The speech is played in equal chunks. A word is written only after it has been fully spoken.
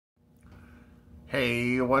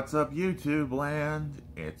Hey, what's up YouTube land?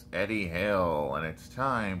 It's Eddie Hill, and it's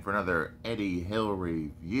time for another Eddie Hill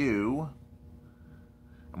review.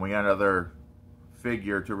 And we got another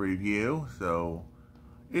figure to review, so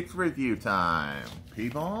it's review time,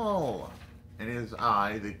 people. It is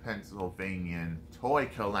I, the Pennsylvanian toy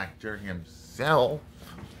collector himself.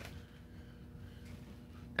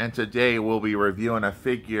 And today we'll be reviewing a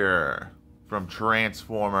figure from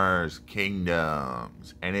Transformers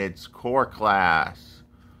Kingdoms, and it's Core Class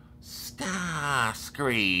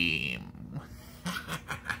Starscream.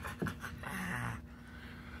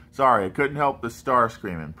 Sorry, I couldn't help the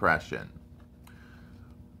Starscream impression.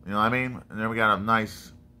 You know what I mean? And then we got a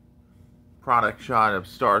nice product shot of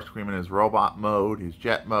Starscream in his robot mode, his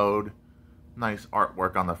jet mode. Nice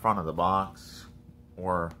artwork on the front of the box,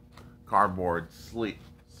 or cardboard slip.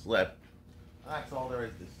 That's all there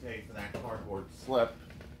is to say for that cardboard slip.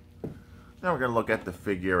 Now we're going to look at the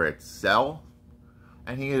figure itself.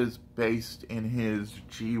 And he is based in his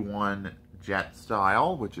G1 jet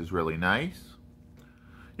style, which is really nice.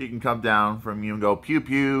 You can come down from, you can go pew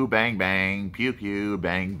pew, bang bang, pew pew,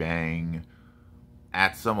 bang bang,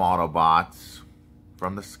 at some Autobots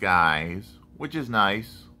from the skies, which is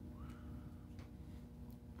nice.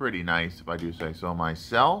 Pretty nice if I do say so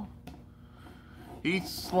myself. He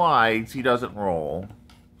slides, he doesn't roll.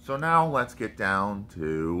 So now let's get down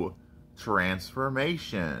to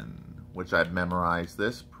transformation, which I've memorized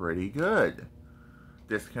this pretty good.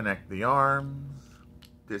 Disconnect the arms,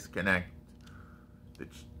 disconnect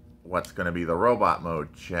what's going to be the robot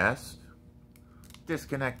mode chest,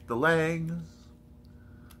 disconnect the legs,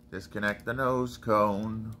 disconnect the nose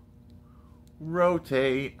cone,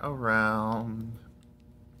 rotate around,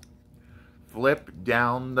 flip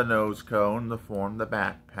down the nose cone to form the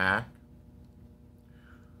backpack,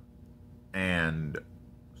 and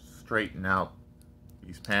straighten out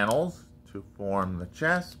these panels to form the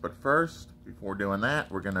chest. But first, before doing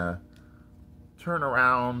that, we're going to turn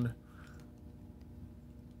around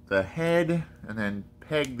the head and then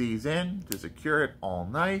peg these in to secure it all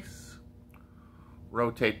nice.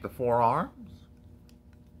 Rotate the forearms.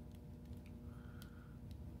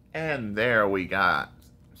 And there we got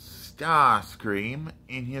Starscream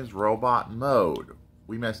in his robot mode.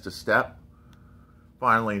 We missed a step.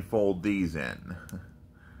 Finally fold these in.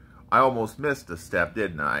 I almost missed a step,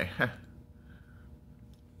 didn't I?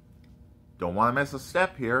 Don't want to miss a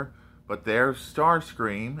step here, but there's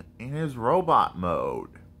Starscream in his robot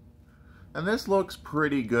mode. And this looks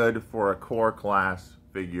pretty good for a core class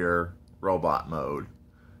figure robot mode.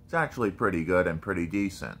 It's actually pretty good and pretty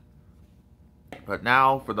decent. But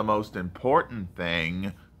now for the most important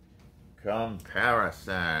thing,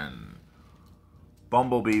 comparison.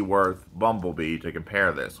 Bumblebee worth Bumblebee to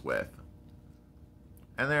compare this with.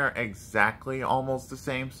 And they're exactly almost the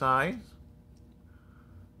same size.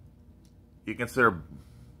 You consider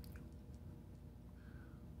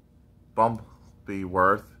Bumblebee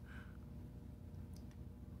worth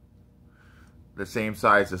the same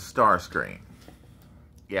size as Starscream.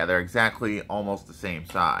 Yeah, they're exactly almost the same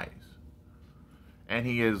size. And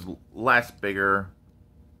he is less bigger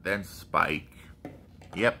than Spike.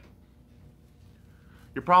 Yep.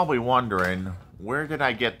 You're probably wondering, where did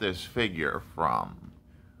I get this figure from?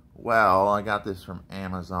 Well, I got this from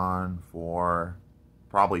Amazon for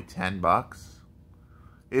probably 10 bucks.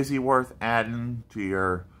 Is he worth adding to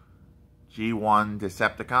your G1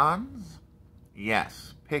 Decepticons?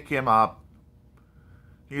 Yes. Pick him up.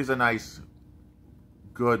 He's a nice,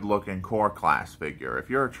 good-looking core class figure. If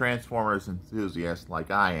you're a Transformers enthusiast like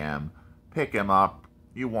I am, pick him up.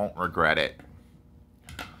 You won't regret it.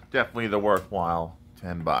 Definitely the worthwhile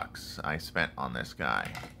 10 bucks I spent on this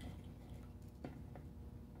guy.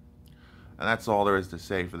 And that's all there is to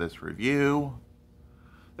say for this review.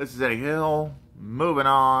 This is Eddie Hill, moving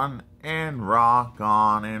on and rock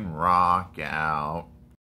out.